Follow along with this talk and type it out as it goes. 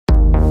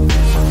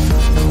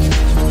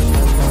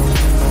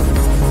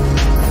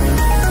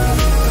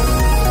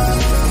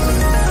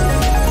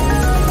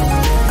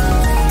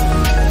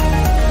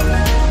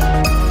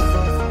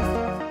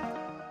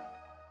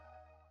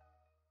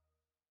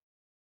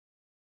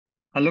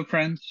Hello,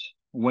 friends.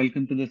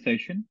 Welcome to the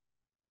session.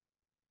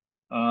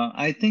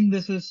 I think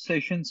this is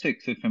session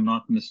six, if I'm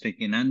not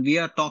mistaken, and we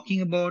are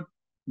talking about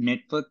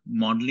network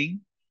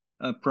modeling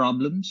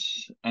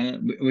problems,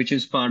 which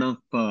is part of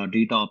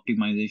data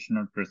optimization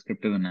or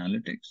prescriptive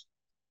analytics.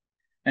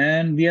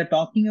 And we are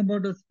talking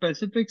about a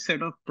specific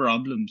set of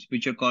problems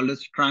which are called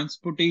as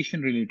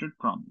transportation related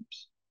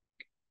problems.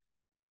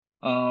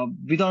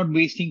 Without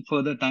wasting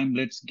further time,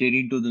 let's get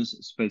into this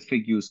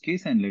specific use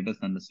case and let us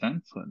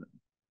understand further.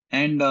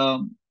 And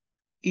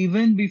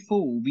even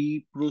before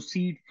we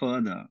proceed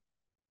further,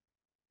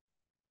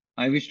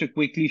 I wish to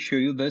quickly show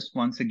you this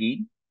once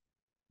again,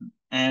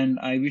 and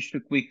I wish to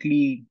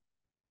quickly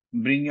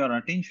bring your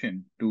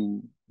attention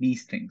to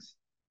these things.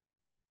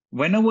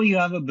 Whenever you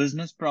have a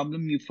business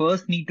problem, you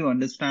first need to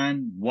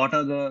understand what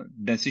are the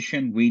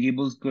decision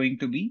variables going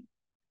to be.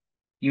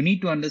 You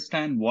need to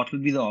understand what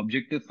will be the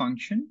objective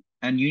function,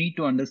 and you need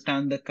to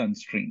understand the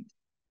constraints.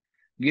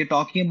 We are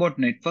talking about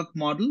network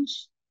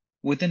models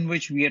within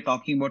which we are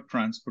talking about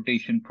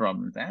transportation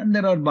problems, and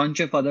there are a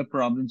bunch of other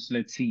problems.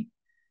 Let's see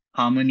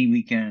how many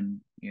we can,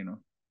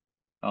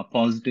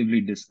 positively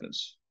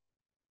discuss.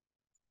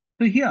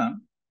 So here,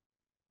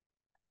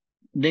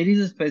 there is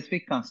a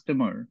specific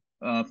customer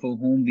for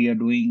whom we are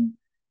doing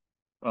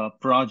a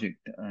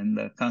project, and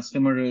the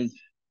customer is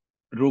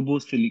Robo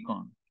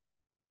Silicon.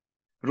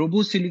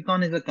 Robo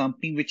Silicon is a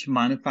company which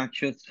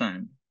manufactures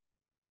sand.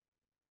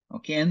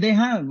 Okay, and they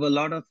have a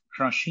lot of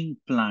crushing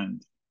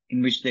plants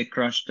in which they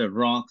crush the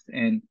rocks,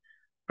 and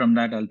from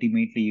that,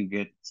 ultimately, you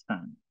get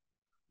sand.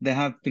 They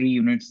have three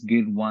units: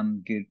 Gear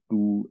 1, Gear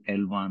 2,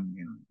 L1.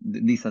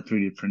 These are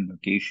three different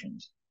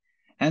locations.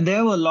 And they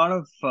have a lot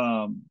of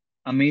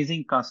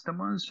amazing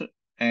customers,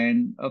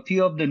 and a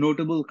few of the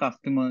notable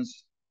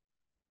customers,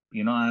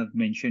 I've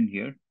mentioned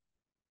here: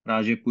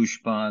 Raja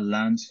Pushpa,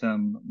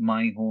 Lansam,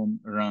 My Home,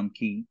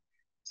 Ramki.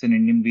 It's an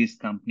Indian-based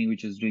company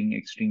which is doing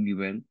extremely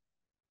well.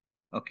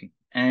 Okay.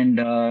 And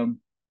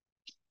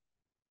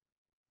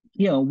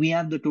here we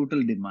have the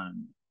total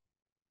demand.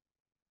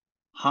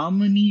 How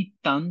many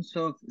tons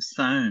of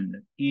sand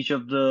each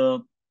of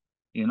the,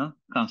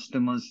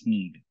 customers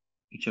need,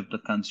 each of the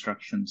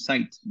construction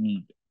sites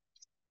need?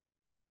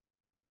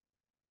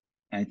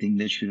 I think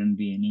there shouldn't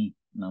be any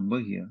number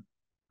here.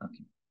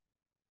 Okay.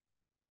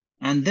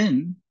 And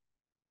then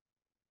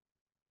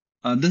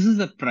this is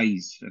the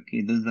price.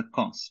 Okay. This is the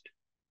cost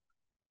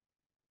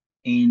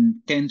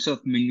in tens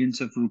of millions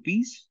of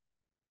rupees.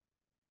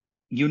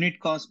 Unit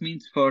cost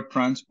means for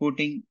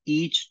transporting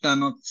each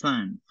ton of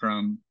sand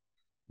from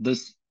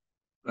this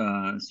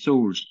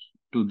source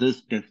to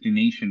this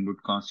destination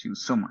would cost you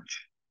so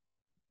much.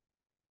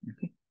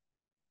 Okay.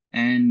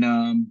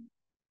 And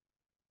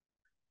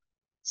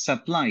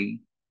supply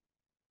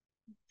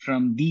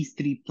from these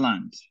three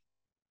plants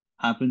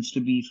happens to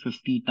be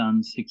 50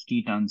 tons,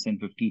 60 tons, and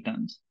 50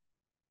 tons.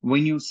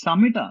 When you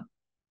sum it up,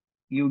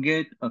 you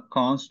get a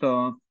cost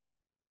of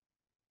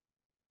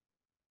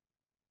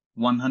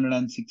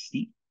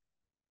 160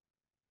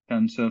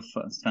 tons of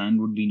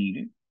sand would be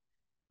needed.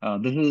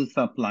 This is a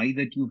supply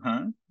that you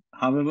have.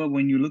 However,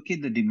 when you look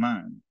at the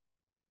demand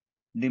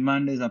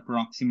is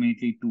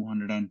approximately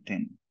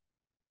 210.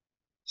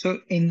 So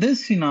in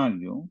this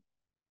scenario,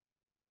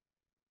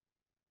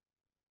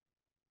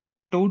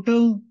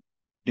 total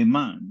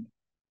demand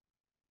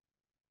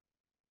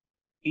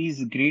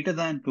is greater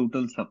than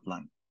total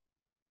supply.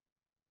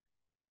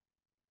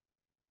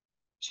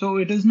 So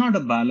it is not a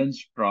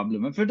balanced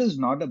problem. If it is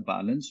not a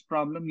balanced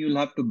problem, you'll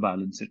have to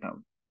balance it out.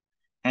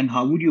 And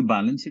how would you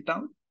balance it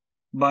out?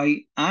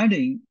 By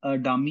adding a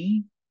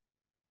dummy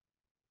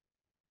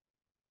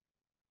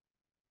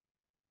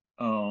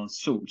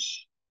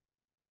source.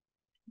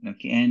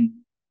 Okay, and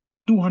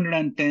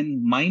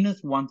 210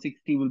 minus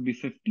 160 will be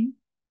 50.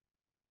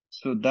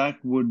 So that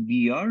would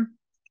be our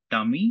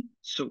dummy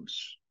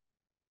source.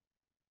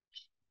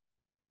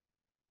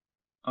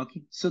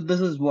 Okay, so this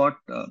is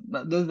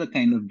the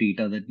kind of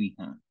data that we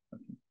have.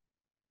 Okay.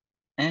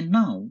 And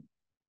now,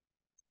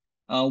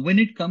 when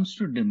it comes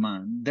to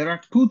demand, there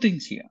are two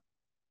things here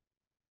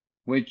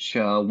which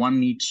one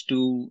needs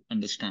to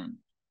understand.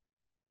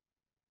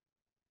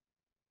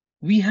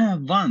 We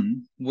have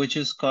one which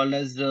is called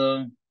as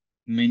the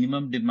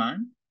minimum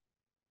demand.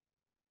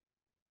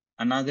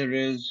 Another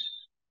is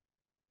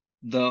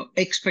the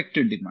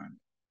expected demand.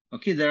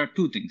 Okay, there are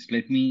two things.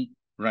 Let me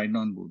write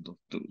down both of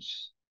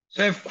those.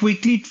 So I've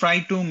quickly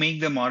tried to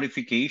make the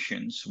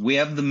modifications. We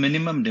have the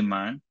minimum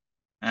demand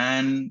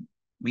and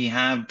we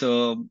have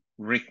the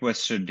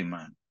requested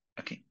demand.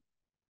 Okay.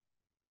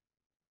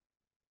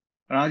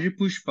 Raja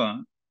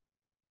Pushpa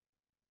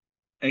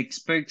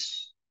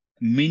expects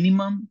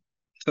minimum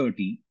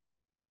 30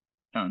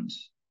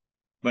 tons,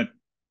 but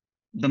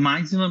the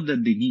maximum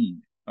that they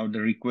need or the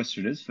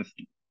requested is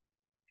 50.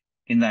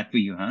 In that way,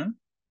 you have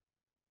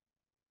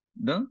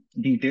the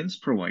details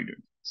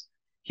provided.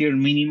 Here,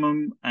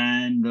 minimum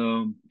and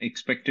the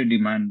expected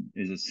demand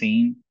is the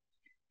same.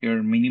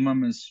 Here,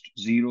 minimum is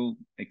 0,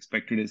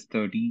 expected is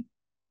 30,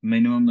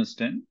 minimum is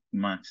 10,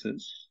 max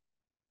is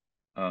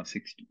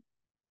 60.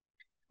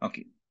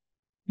 Okay.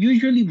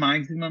 Usually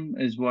maximum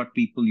is what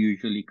people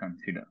usually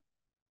consider.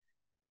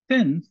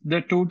 Since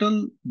the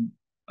total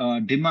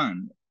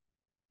demand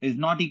is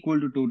not equal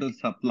to total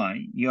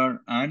supply, you're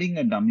adding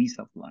a dummy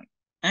supply.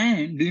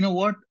 And do you know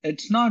what?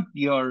 It's not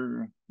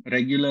your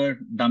regular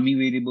dummy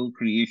variable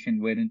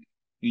creation wherein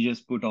you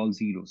just put all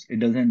zeros. It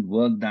doesn't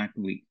work that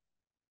way.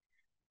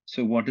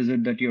 So what is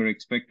it that you're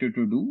expected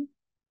to do?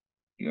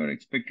 You're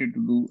expected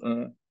to do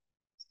a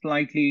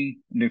slightly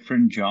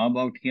different job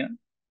out here.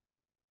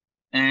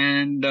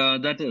 And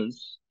that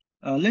is,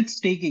 let's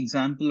take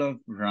example of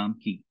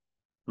Ramki.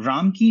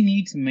 Ramki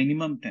needs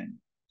minimum 10.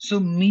 So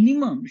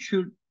minimum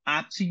should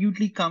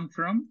absolutely come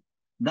from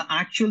the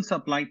actual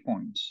supply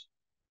points.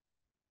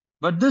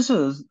 But this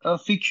is a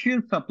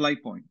fictitious supply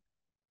point.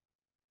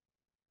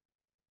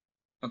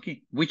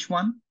 Okay, which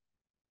one?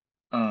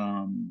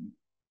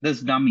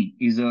 This dummy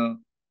is a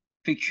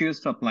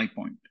fictitious supply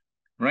point,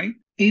 right?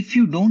 If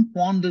you don't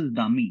want this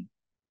dummy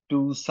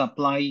to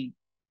supply,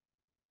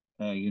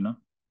 uh,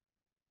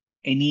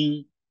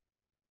 any,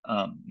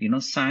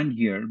 sand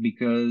here,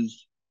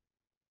 because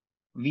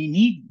we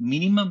need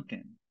minimum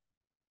 10,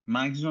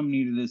 maximum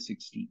needed is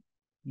 60.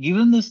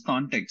 Given this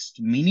context,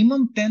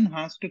 minimum 10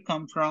 has to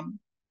come from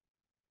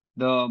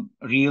the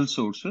real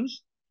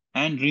sources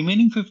and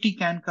remaining 50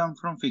 can come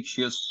from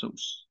fictitious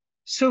source.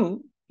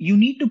 So you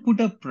need to put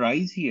a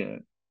price here.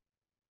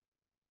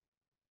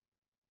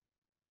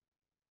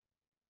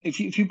 If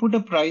you put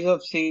a price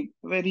of, say,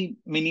 very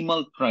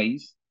minimal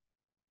price,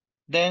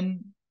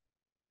 then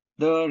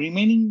the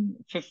remaining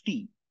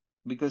 50,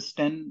 because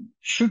 10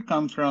 should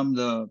come from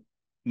the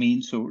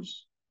main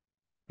source,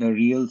 the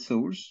real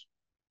source,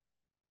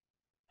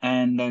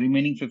 and the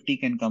remaining 50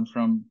 can come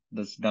from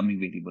this dummy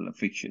variable, a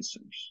fictitious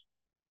source.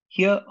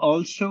 Here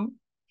also,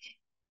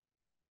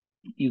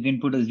 you can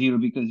put a 0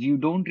 because you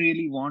don't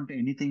really want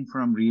anything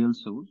from real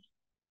source.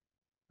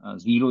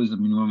 0 is the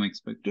minimum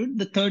expected.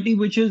 The 30,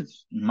 which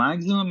is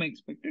maximum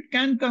expected,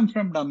 can come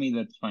from dummy.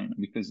 That's fine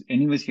because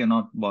anyways, you're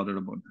not bothered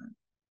about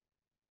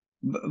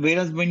that.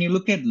 Whereas when you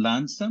look at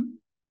Lansum,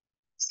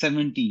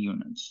 70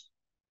 units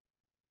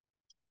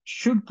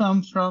should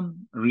come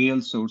from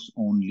real source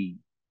only.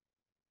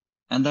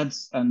 And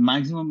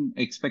maximum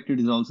expected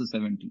is also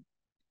 70.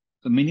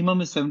 So minimum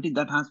is 70.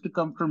 That has to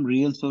come from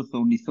real source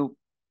only. So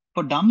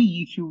for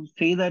dummy, if you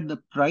say that the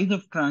price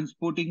of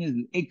transporting is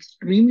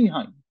extremely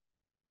high,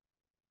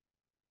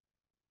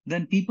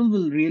 then people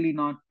will really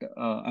not,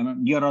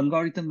 your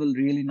algorithm will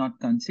really not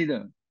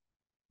consider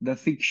the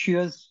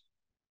fictitious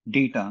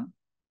data,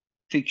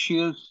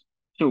 fictitious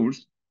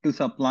source to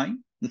supply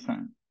the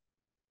sand.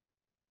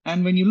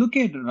 And when you look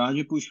at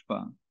Raja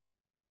Pushpa,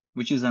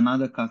 which is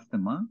another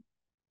customer,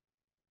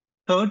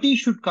 30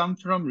 should come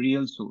from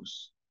real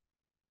source.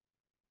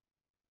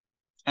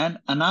 And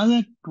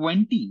another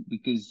 20,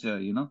 because,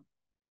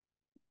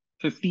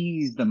 50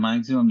 is the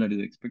maximum that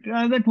is expected.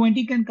 Another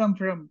 20 can come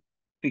from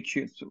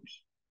fictitious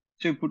source.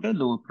 So you put a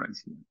lower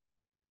price here.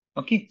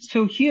 Okay,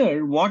 so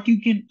here what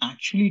you can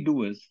actually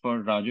do is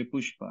for Raja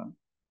Pushpa,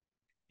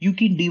 you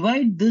can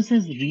divide this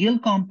as real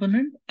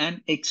component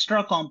and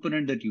extra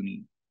component that you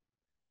need.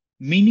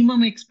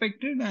 Minimum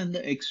expected and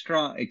the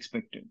extra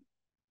expected.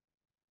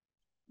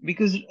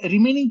 Because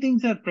remaining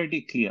things are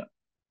pretty clear.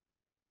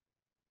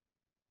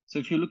 So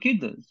if you look at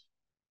this,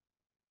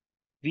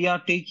 we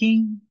are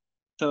taking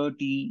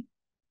 30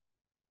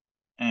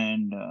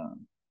 and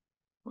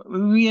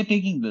we are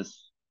taking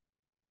this,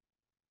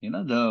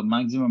 the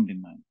maximum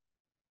demand.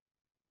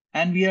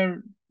 And we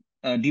are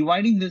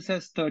dividing this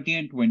as 30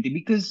 and 20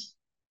 because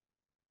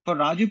for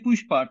Raja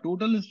Pushpa,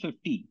 total is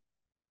 50.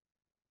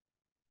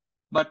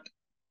 But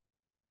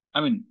I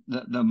mean,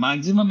 the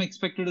maximum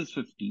expected is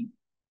 50.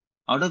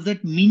 Out of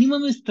that,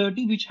 minimum is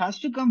 30, which has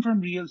to come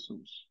from real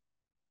source.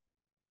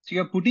 So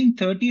you're putting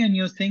 30 and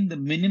you're saying the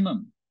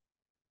minimum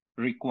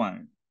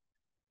required.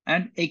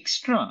 And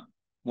extra,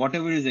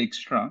 whatever is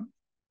extra,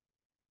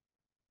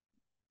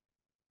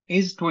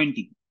 is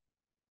 20.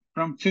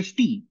 From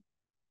 50,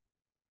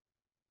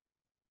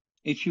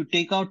 if you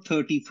take out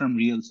 30 from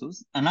real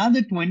source,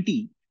 another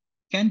 20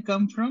 can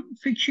come from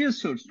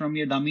fictitious source from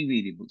your dummy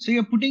variable. So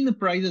you're putting the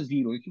price as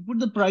 0. If you put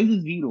the price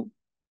as 0,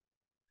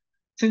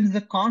 since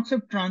the cost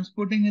of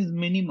transporting is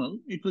minimal,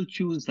 it will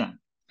choose that.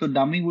 So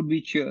dummy would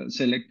be chosen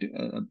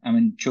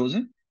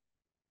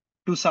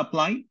to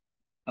supply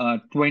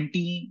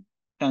 20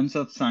 tons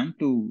of sand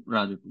to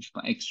Raja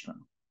Pushpa extra.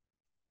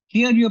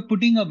 Here you're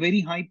putting a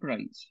very high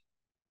price.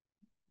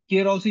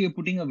 Here also you're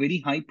putting a very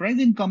high price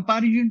in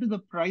comparison to the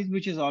price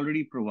which is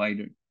already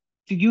provided.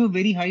 If you give a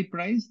very high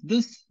price,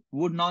 this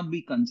would not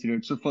be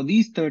considered. So for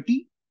these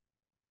 30,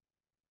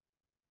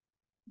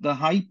 the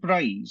high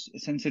price,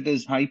 since it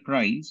is high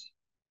price,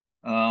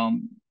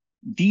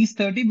 these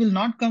 30 will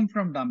not come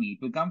from dummy.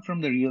 It will come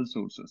from the real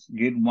sources,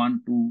 gate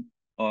 1, 2,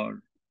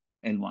 or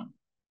L1.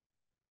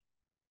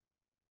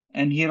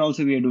 And here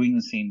also we are doing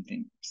the same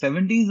thing.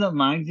 70 is the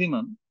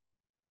maximum.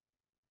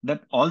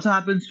 That also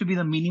happens to be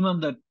the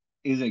minimum that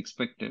is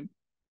expected.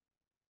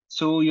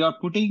 So you are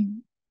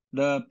putting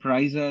the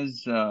price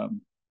as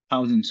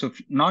 1000. So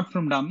not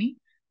from dummy,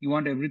 You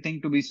want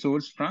everything to be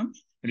sourced from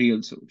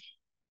real source.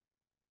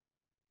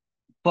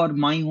 For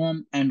My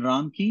Home and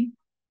Ramki,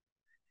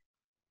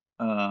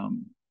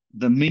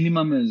 the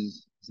minimum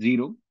is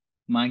 0,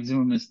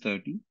 maximum is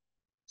 30.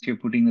 So you're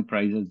putting the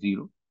price as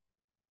 0.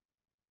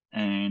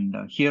 And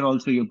here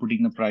also you're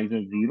putting the price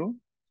as 0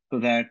 so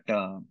that,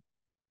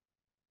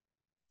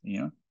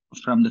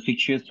 from the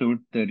fixture source,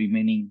 the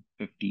remaining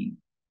 50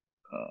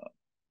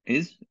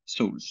 is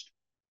sourced.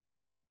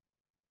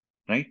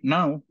 Right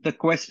now, the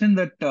question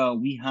that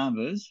we have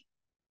is,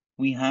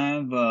 we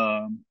have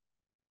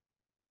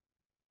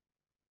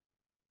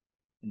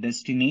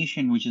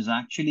destination, which is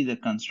actually the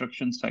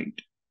construction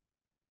site.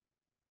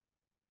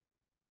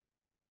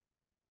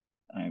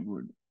 I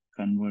would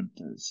convert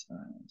this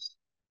as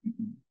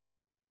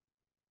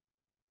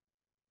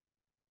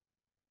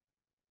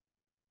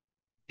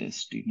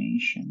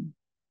destination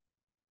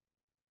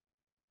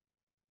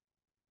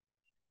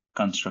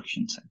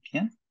construction site.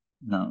 Yeah,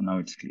 now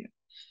it's clear.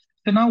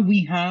 So now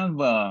we have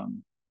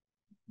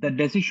the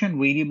decision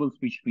variables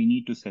which we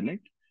need to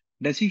select.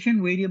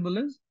 Decision variable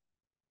is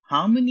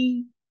how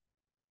many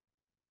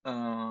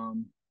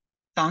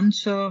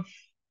tons of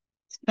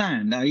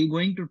sand are you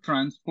going to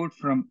transport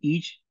from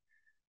each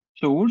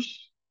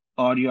source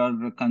or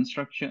your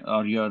construction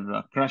or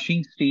your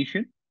crushing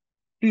station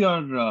to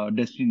your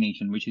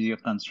destination, which is your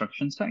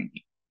construction site.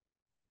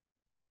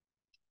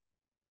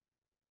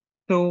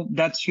 So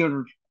that's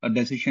your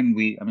decision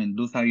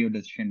those are your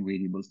decision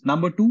variables.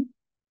 Number 2,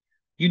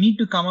 you need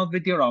to come up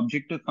with your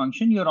objective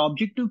function. Your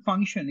objective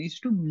function is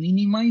to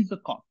minimize the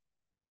cost.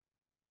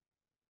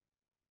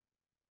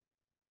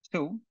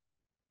 So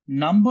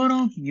number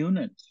of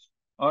units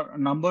or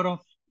number of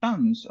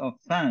tons of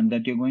sand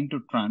that you're going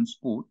to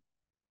transport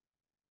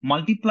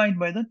multiplied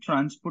by the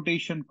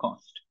transportation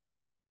cost,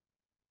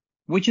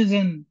 which is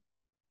in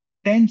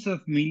tens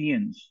of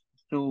millions.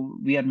 So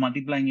we are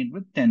multiplying it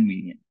with 10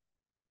 million.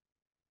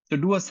 So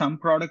do a sum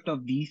product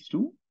of these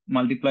two,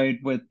 multiply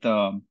it with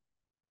 10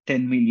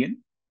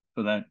 million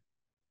so that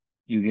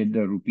you get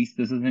the rupees.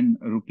 This is in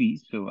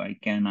rupees, so I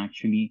can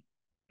actually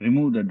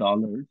remove the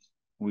dollars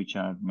which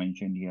are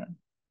mentioned here.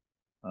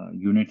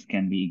 Units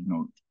can be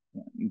ignored.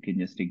 Yeah, you can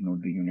just ignore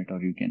the unit,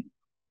 or you can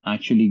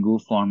actually go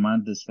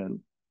format the cell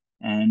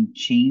and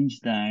change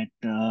that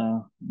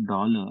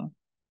dollar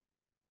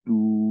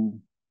to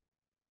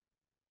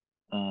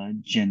a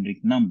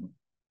generic number.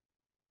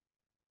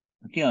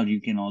 Okay, or you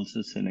can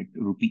also select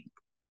rupee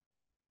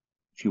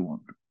if you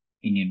want to,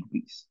 Indian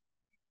rupees.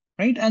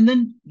 Right? And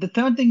then the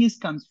third thing is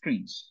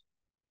constraints.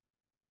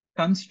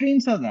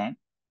 Constraints are that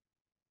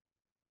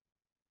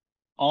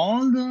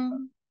all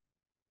the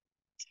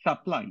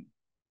supply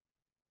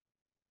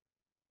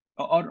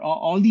or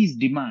all these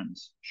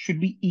demands should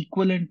be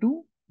equivalent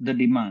to the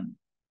demand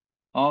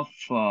of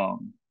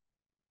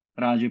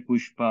Raja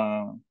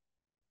Pushpa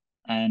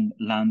and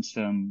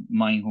Lansam,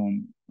 My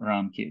Home,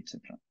 Ramki,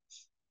 etc.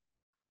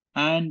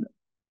 And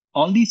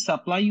all these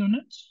supply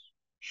units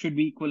should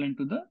be equivalent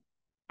to the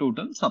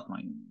total supply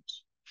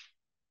units.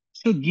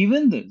 So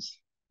given this,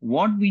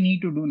 what we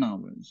need to do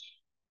now is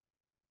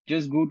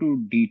just go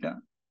to data.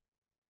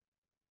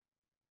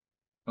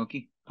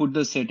 Okay, put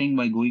the setting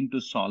by going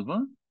to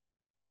solver.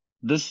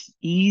 This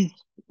is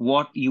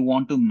what you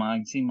want to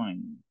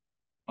maximize,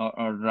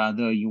 or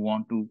rather you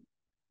want to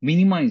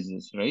minimize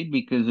this, right?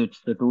 Because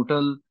it's the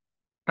total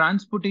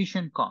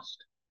transportation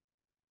cost.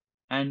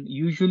 And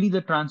usually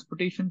the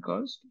transportation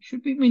cost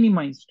should be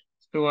minimized.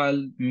 So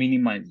I'll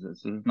minimize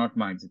this. This is not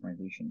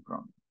maximization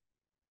problem.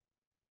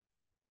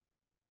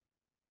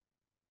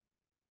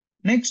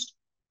 Next,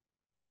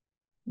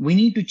 we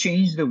need to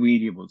change the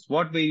variables.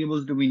 What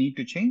variables do we need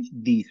to change?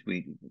 These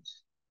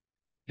variables.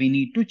 We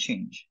need to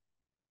change.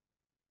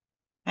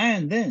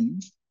 And then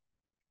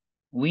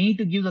we need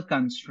to give the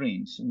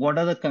constraints. What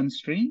are the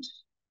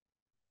constraints?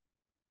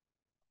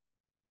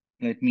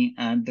 Let me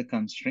add the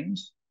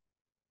constraints.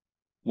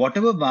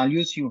 Whatever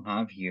values you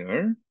have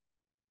here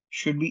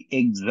should be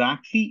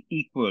exactly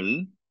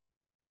equal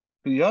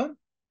to your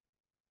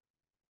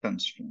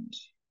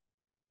constraints.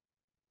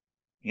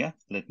 Yeah,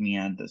 let me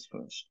add this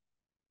first.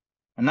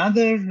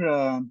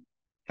 Another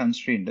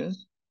constraint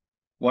is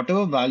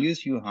whatever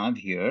values you have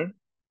here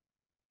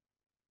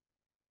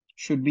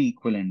should be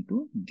equivalent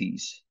to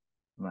these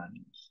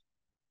values.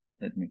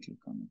 Let me click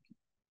on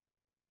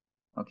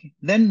it. Okay.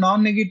 Then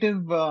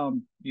non-negative,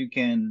 you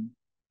can,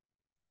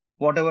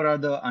 whatever are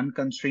the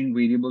unconstrained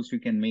variables, you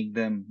can make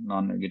them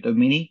non-negative,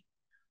 meaning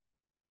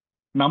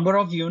number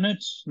of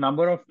units,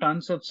 number of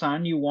tons of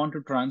sand you want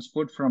to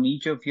transport from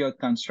each of your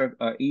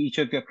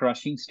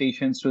crushing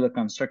stations to the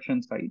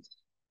construction sites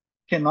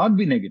cannot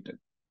be negative.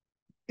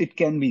 It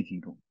can be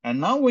 0. And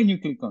now when you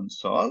click on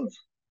solve,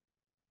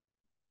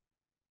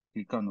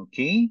 click on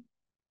OK,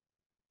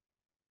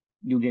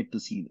 you get to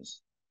see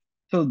this.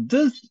 So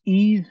this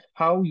is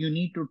how you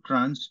need to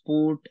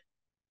transport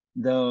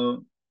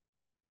the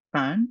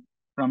sand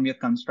from your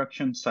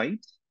construction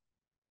sites,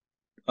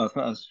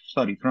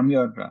 from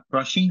your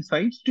crushing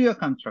sites to your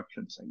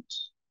construction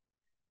sites.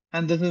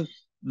 And this is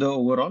the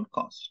overall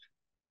cost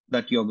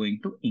that you're going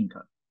to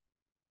incur.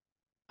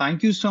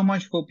 Thank you so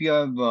much. Hope you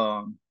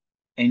have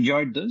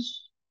enjoyed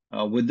this.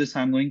 With this,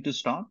 I'm going to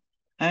stop.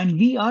 And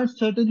we are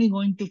certainly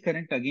going to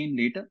connect again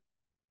later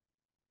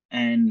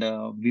and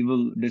we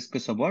will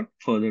discuss about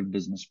further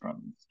business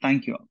problems.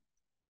 Thank you all.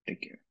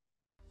 Take care.